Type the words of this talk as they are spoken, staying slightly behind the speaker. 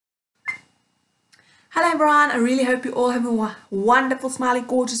Hello everyone, I really hope you all have a wonderful, smiley,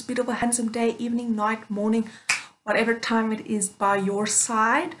 gorgeous, beautiful, handsome day, evening, night, morning, whatever time it is by your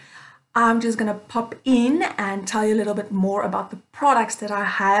side. I'm just going to pop in and tell you a little bit more about the products that I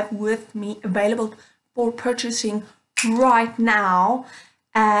have with me available for purchasing right now.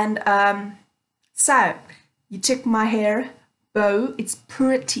 And so, you check my hair bow, it's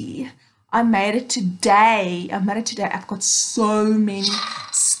pretty. I made it today. I've got so many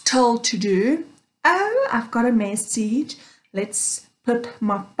still to do. Oh, I've got a message. Let's put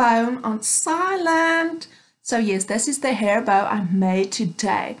my phone on silent. So yes, this is the hair bow I made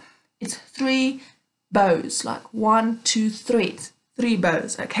today. It's 3 bows, like 1, 2, 3. 3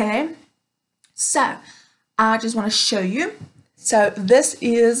 bows, okay? So I just want to show you. So this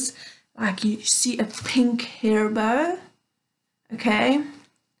is, like, you see a pink hair bow, okay?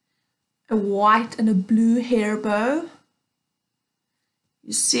 A white and a blue hair bow.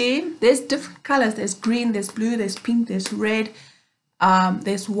 You see, there's different colors. There's green, there's blue, there's pink, there's red,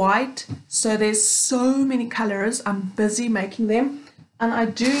 there's white. So there's so many colors. I'm busy making them. And I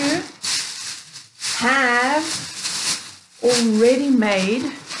do have already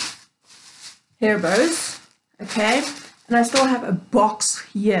made hair bows, okay? And I still have a box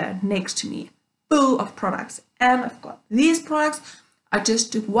here next to me full of products. And I've got these products. I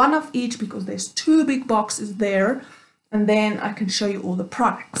just took one of each because there's 2 big boxes there. And then I can show you all the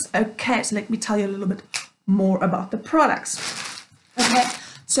products. Okay, so let me tell you a little bit more about the products. Okay,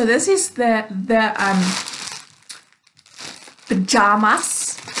 so this is the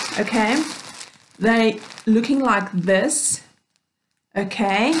pajamas. Okay, they looking like this.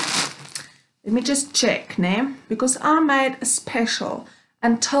 Okay, let me just check now, because I made a special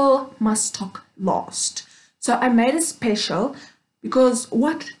until my stock lost. So I made a special because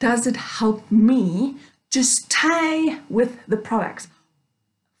what does it help me to stay with the products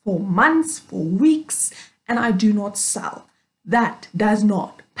for months, for weeks, and I do not sell. That does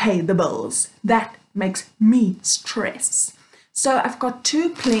not pay the bills. That makes me stress. So I've got 2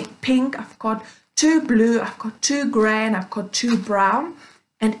 pink, I've got 2 blue, I've got 2 gray, and I've got 2 brown,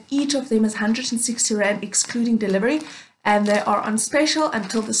 and each of them is 160 Rand excluding delivery, and they are on special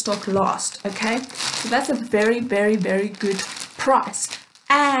until the stock lasts, okay? So that's a very, very, very good price.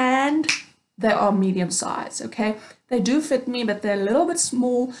 And they are medium size, okay? They do fit me, but they're a little bit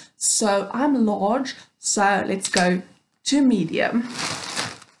small, so I'm large. So let's go to medium.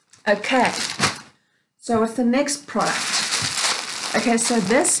 Okay, so what's the next product? Okay, so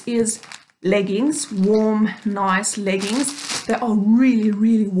this is leggings, warm, nice leggings. They are really,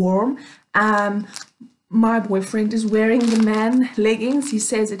 really warm. My boyfriend is wearing the man leggings. He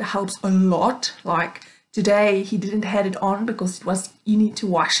says it helps a lot. Like today, he didn't have it on because you need to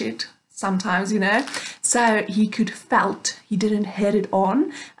wash it sometimes, you know, so he could felt he didn't have it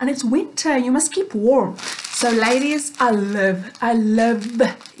on, and it's winter, you must keep warm. So ladies, I love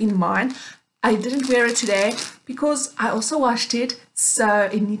in mine. I didn't wear it today because I also washed it, so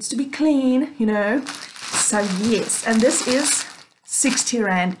it needs to be clean, you know. So yes, and this is 60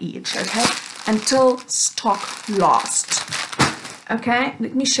 Rand each, okay, until stock lasts. Okay,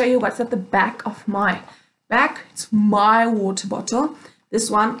 let me show you what's at the back of my bag. It's my water bottle. This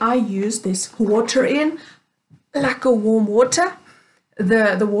one I use this water in, like a warm water.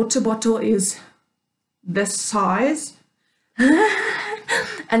 The water bottle is this size.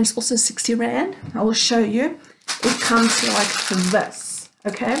 And it's also 60 Rand. I will show you. It comes like this,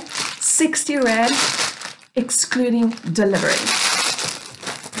 okay? 60 Rand excluding delivery.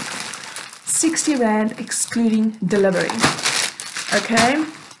 60 Rand excluding delivery, okay?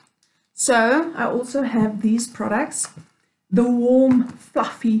 So I also have these products. The warm,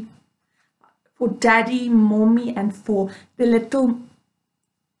 fluffy for daddy, mommy, and for the little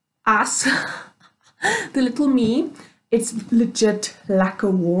us, the little me. It's legit like a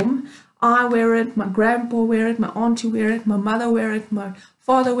warm. I wear it, my grandpa wear it, my auntie wear it, my mother wear it, my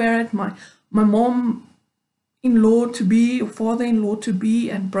father wear it, my mom-in-law to be, or father-in-law to be,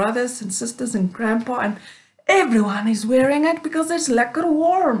 and brothers and sisters and grandpa, and everyone is wearing it because it's like a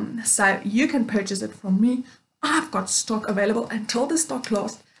warm. So you can purchase it from me. I've got stock available until the stock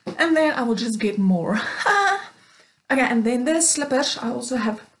lasts, and then I will just get more. Okay, and then the slippers. I also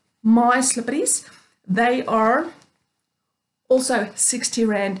have my slipperies. They are also 60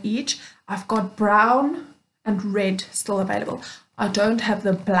 Rand each. I've got brown and red still available. I don't have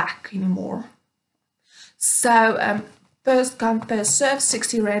the black anymore. So first come, first serve,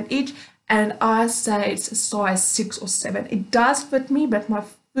 60 Rand each, and I say it's a size 6 or 7. It does fit me, but my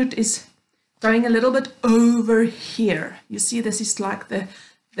foot is going a little bit over here. You see, this is like the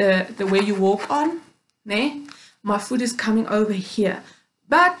way you walk on, né? My foot is coming over here.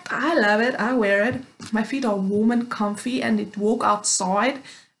 but I love it. I wear it. My feet are warm and comfy, and it walk outside,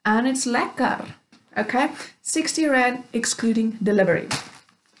 and it's lekker. Okay, 60 Rand excluding delivery.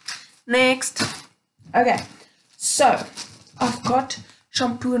 Next, okay, so I've got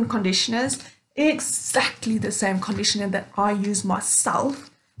shampoo and conditioners, exactly the same conditioner that I use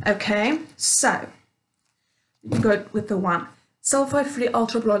myself. Okay, so you go with the one sulfate-free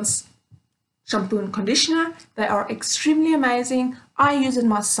Ultra Blonde shampoo and conditioner. They are extremely amazing. I use it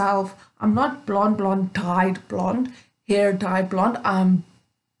myself. I'm not blonde, dyed blonde, hair dyed blonde. I'm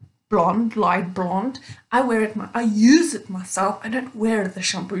blonde, light blonde. I use it myself. I don't wear the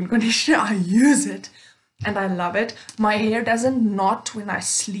shampoo and conditioner. I use it, and I love it. My hair doesn't knot when I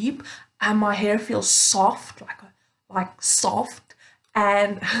sleep, and my hair feels soft, like soft.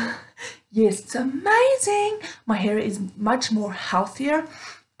 And yes, it's amazing. My hair is much more healthier.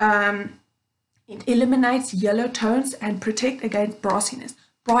 It eliminates yellow tones and protect against brassiness.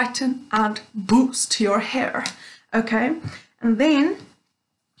 Brighten and boost your hair. Okay, and then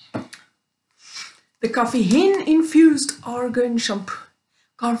the caffeine-infused argan shampoo.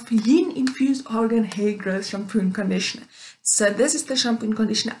 Caffeine-infused argan hair growth shampoo and conditioner. So this is the shampoo and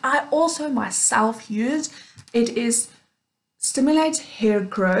conditioner I also myself use. It stimulates hair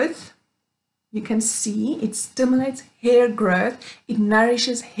growth. You can see it stimulates hair growth. It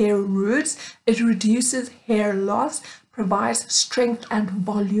nourishes hair roots. It reduces hair loss, provides strength and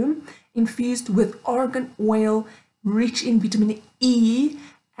volume. Infused with argan oil, rich in vitamin E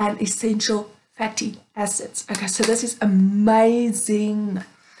and essential fatty acids. Okay, so this is amazing.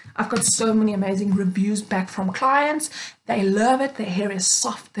 I've got so many amazing reviews back from clients. They love it. Their hair is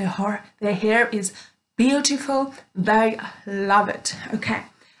soft. Their hair is beautiful. They love it. Okay,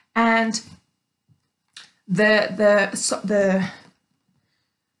 and the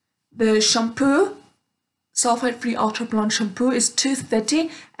shampoo, sulfate-free Ultra Blonde shampoo, is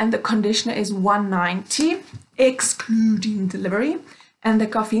 230, and the conditioner is 190, excluding delivery. And the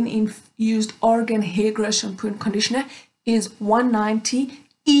caffeine-infused argan hair growth shampoo and conditioner is 190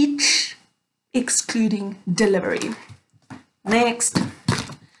 each, excluding delivery. Next,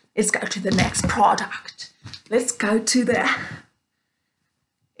 let's go to the next product. Let's go to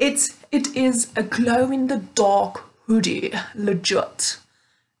it is a glow-in-the-dark hoodie, legit.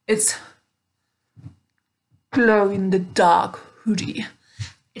 It's glow-in-the-dark hoodie.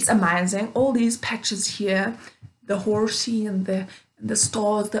 It's amazing. All these patches here, the horsey and the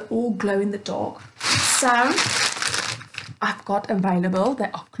stars, they all glow in the dark. So I've got available, they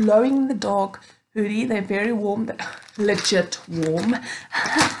are glowing in the dark hoodie. They're very warm, they're legit warm.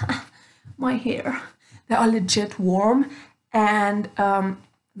 My hair, they are legit warm, and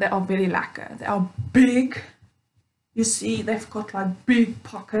they are very lekker. They are big. You see, they've got like big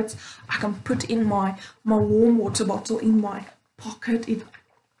pockets. I can put in my warm water bottle in my pocket. It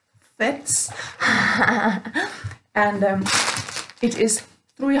fits. And it is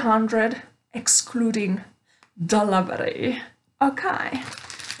 300 excluding delivery. Okay,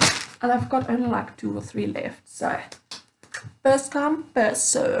 and I've got only like 2 or 3 left, so first come first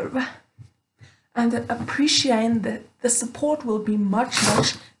serve. And the support will be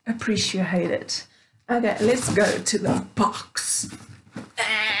much appreciated. Okay, let's go to the box.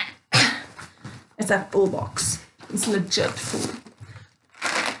 It's a full box. It's legit full.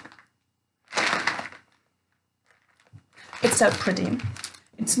 It's so pretty.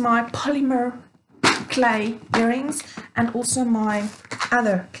 It's my polymer clay earrings, and also my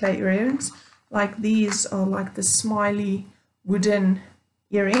other clay earrings. Like these are like the smiley wooden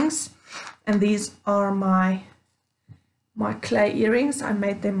earrings, and these are my clay earrings. I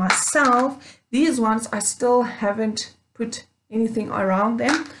made them myself. These ones I still haven't put anything around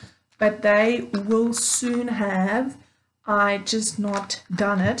them, but they will soon have. I just not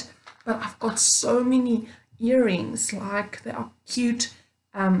done it, but I've got so many earrings, like they are cute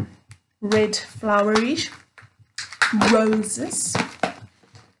red flowery roses.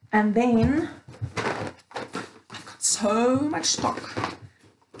 And then I've got so much stock.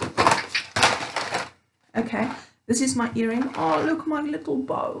 Okay, this is my earring. Oh, look, my little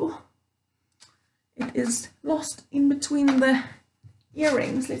bow. It is lost in between the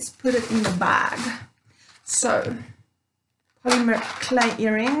earrings. Let's put it in the bag. So polymer clay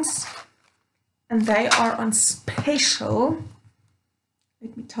earrings, and they are on special.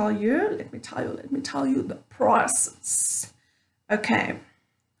 Let me tell you the prices. Okay,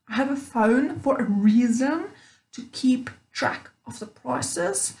 I have a phone for a reason, to keep track of the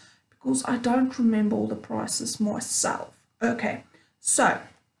prices, because I don't remember all the prices myself. Okay, so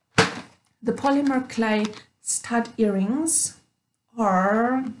the polymer clay stud earrings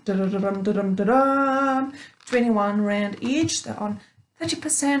are 21 Rand each. They're on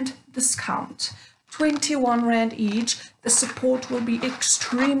 30% discount, 21 Rand each. The support will be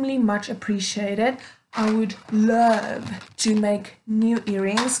extremely much appreciated. I would love to make new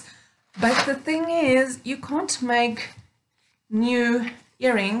earrings, but the thing is, you can't make new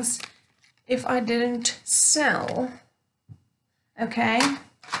earrings if I didn't sell. Okay,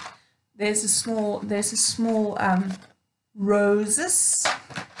 there's a small roses.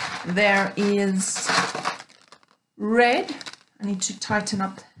 There is red. I need to tighten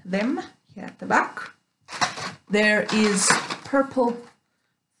up them here at the back. There is purple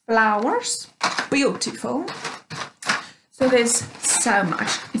flowers, beautiful. So there's so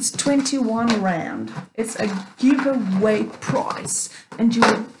much. It's 21 Rand. It's a giveaway price, and you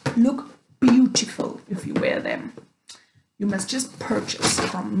will look beautiful if you wear them. You must just purchase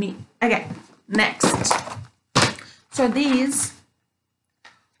from me. Okay, next. So these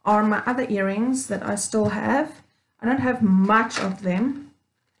are my other earrings that I still have. I don't have much of them,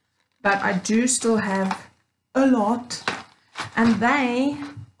 but I do still have a lot, and they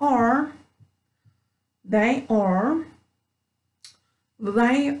are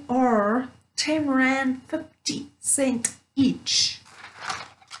 10 Rand 50 cent each.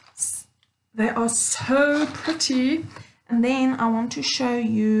 They are so pretty. And then I want to show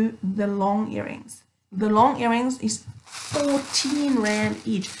you the long earrings. The long earrings is 14 Rand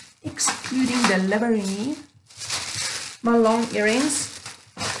each, excluding delivery. My long earrings,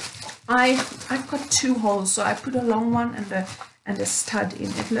 I've got 2 holes, so I put a long one and a stud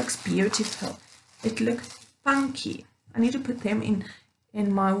in. It looks beautiful. It looks funky. I need to put them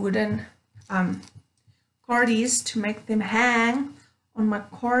in my wooden cardies to make them hang on my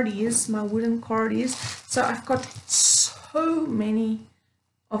cardies, my wooden cardies. So I've got so many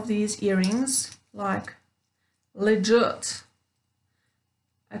of these earrings, like legit.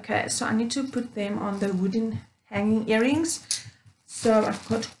 Okay, so I need to put them on the wooden hanging earrings. So I've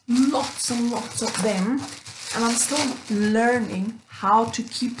got lots and lots of them, and I'm still learning how to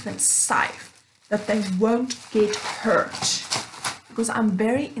keep them safe, that they won't get hurt, because I'm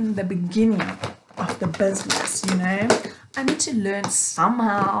very in the beginning of the business, you know. I need to learn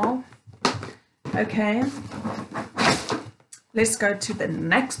somehow. Okay, let's go to the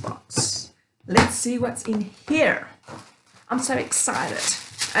next box. Let's see what's in here. I'm so excited.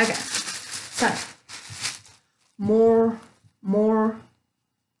 Okay, so more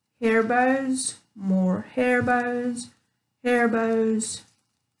hair bows, more hair bows, hair bows.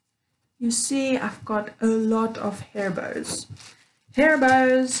 You see, I've got a lot of hair bows. Hair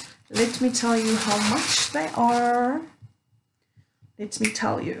bows, let me tell you how much they are. Let me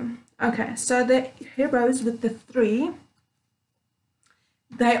tell you. Okay, so the hair bows with the 3,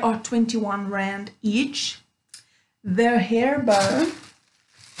 they are 21 Rand each. The hair bow,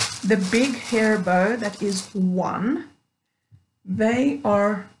 the big hair bow that is 1, they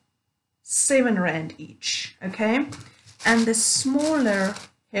are 7 Rand each. Okay, and the smaller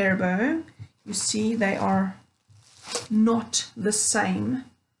hair bow, you see, they are not the same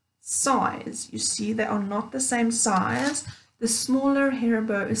size. You see, they are not the same size. The smaller hair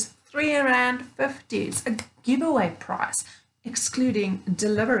bow is 3 Rand 50. It's a giveaway price, excluding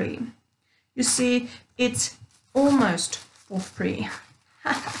delivery. You see, it's almost for free.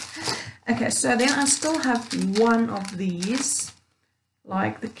 Okay, so then I still have one of these,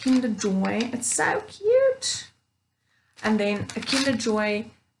 like the Kinder Joy. It's so cute. And then a Kinder Joy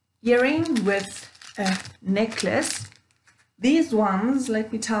earring with a necklace. These ones,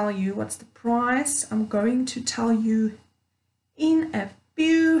 let me tell you what's the price. I'm going to tell you in a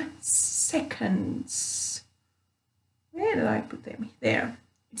few seconds. Where did I put them? There.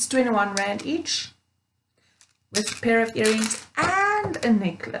 It's 21 Rand each, with a pair of earrings and a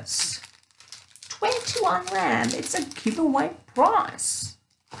necklace. 21 Rand. It's a giveaway price.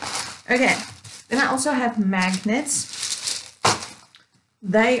 Okay. Then I also have magnets.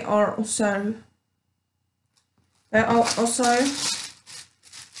 They are also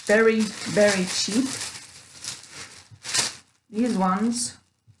very, very cheap. These ones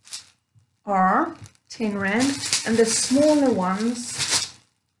are 10 Rand, and the smaller ones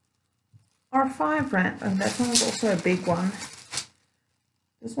are 5 Rand. And that one is also a big one.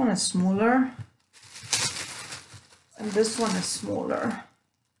 This one is smaller, and this one is smaller.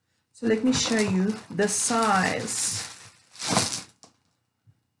 So let me show you the size.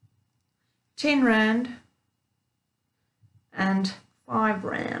 10 Rand and 5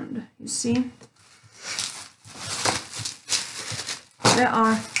 Rand. You see? There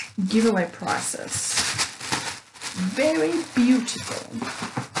are giveaway prices. Very beautiful.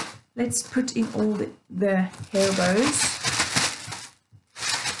 Let's put in all the hair bows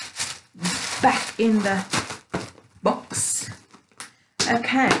back in the box.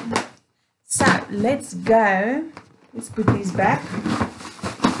 Okay, so let's go. Let's put these back.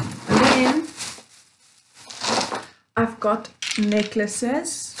 And then I've got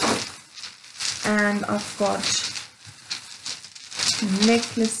necklaces, and I've got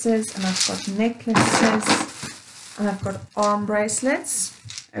necklaces, and I've got necklaces, and I've got arm bracelets.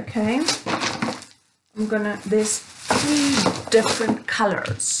 Okay, there's 3 different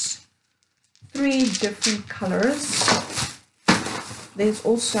colors. 3 different colors. There's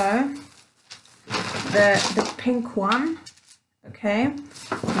also the pink one, okay,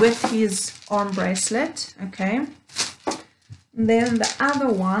 with his arm bracelet, okay. And then the other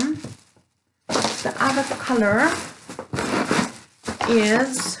one, the other color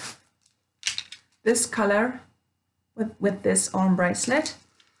is this color with this arm bracelet,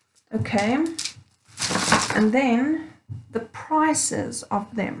 okay. And then the prices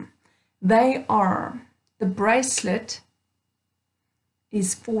of them, they are, the bracelet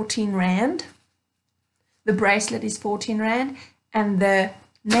is 14 Rand. The bracelet is 14 Rand and the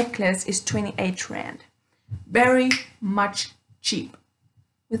necklace is 28 Rand. Very much cheap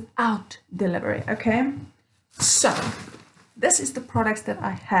without delivery, okay? So, this is the products that I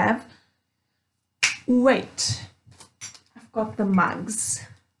have. Wait, I've got the mugs.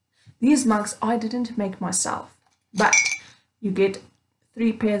 These mugs I didn't make myself, but you get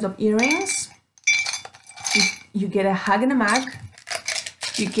 3 pairs of earrings, you get a hug and a mug,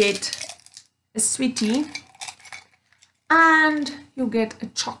 you get a sweetie, and you get a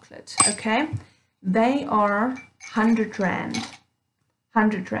chocolate, okay? They are 100 Rand,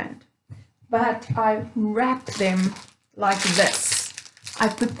 100 Rand. But I wrap them like this. I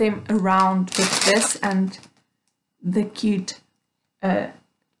put them around with this and the cute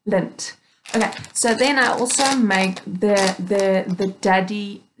lint. Okay, so then I also make the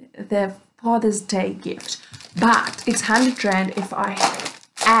Father's Day gift. But it's 100 Rand if I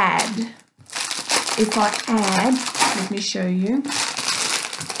add, let me show you,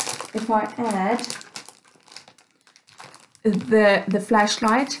 if I add the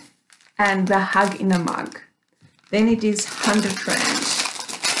flashlight and the hug in a mug, then it is 100 Rand.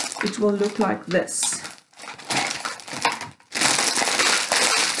 It will look like this.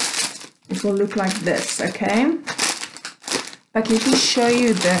 It will look like this, okay? But let me show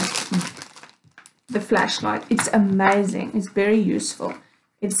you the flashlight. It's amazing. It's very useful.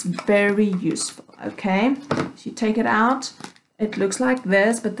 It's very useful, okay? So you take it out, it looks like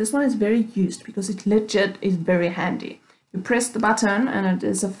this, but this one is very used because it legit is very handy. You press the button and it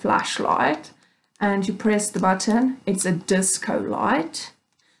is a flashlight, and you press the button, it's a disco light,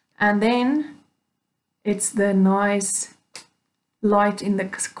 and then it's the nice light in the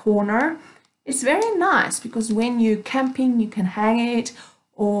corner. It's very nice because when you're camping, you can hang it,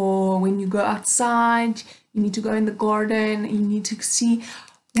 or when you go outside, you need to go in the garden, you need to see.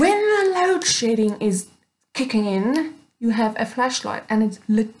 When the load shedding is kicking in, you have a flashlight and it's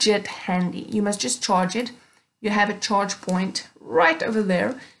legit handy. You must just charge it. You have a charge point right over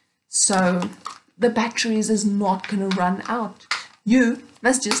there, so the batteries is not going to run out. You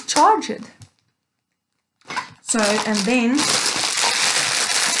must just charge it. So, and then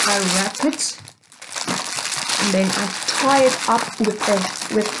I wrap it, and then I tie it up with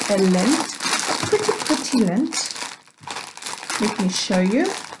a lint, pretty lint. Let me show you.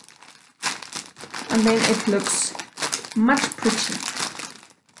 And then it looks much pretty.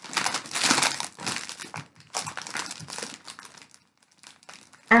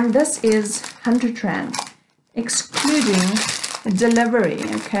 And this is 100 Rand, excluding delivery,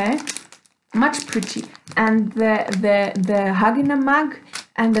 okay? Much pretty. And the hug in a mug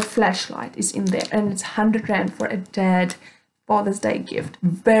and the flashlight is in there, and it's 100 Rand for a dad Father's Day gift.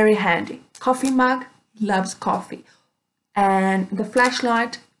 Very handy. Coffee mug, loves coffee. And the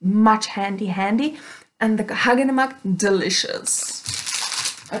flashlight, much handy, and the hug in a mug, delicious.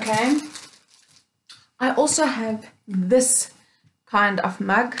 Okay, I also have this kind of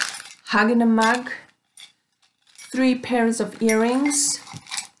mug, hug in a mug, 3 pairs of earrings,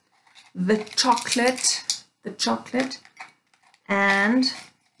 the chocolate, and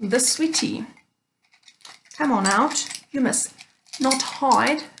the sweetie. Come on out, you must not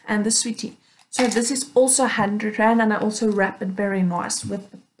hide, and the sweetie. So this is also 100 Rand, and I also wrap it very nice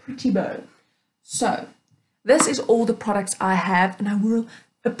with a pretty bow. So this is all the products I have, and I will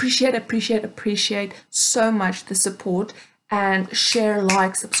appreciate so much the support, and share,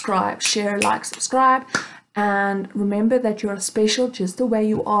 like, subscribe, and remember that you're special just the way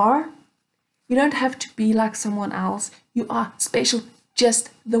you are. You don't have to be like someone else. You are special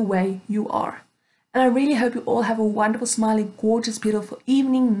just the way you are. And I really hope you all have a wonderful, smiling, gorgeous, beautiful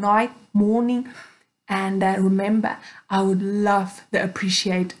evening, night, morning, And remember, I would love to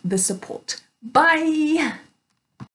appreciate the support. Bye!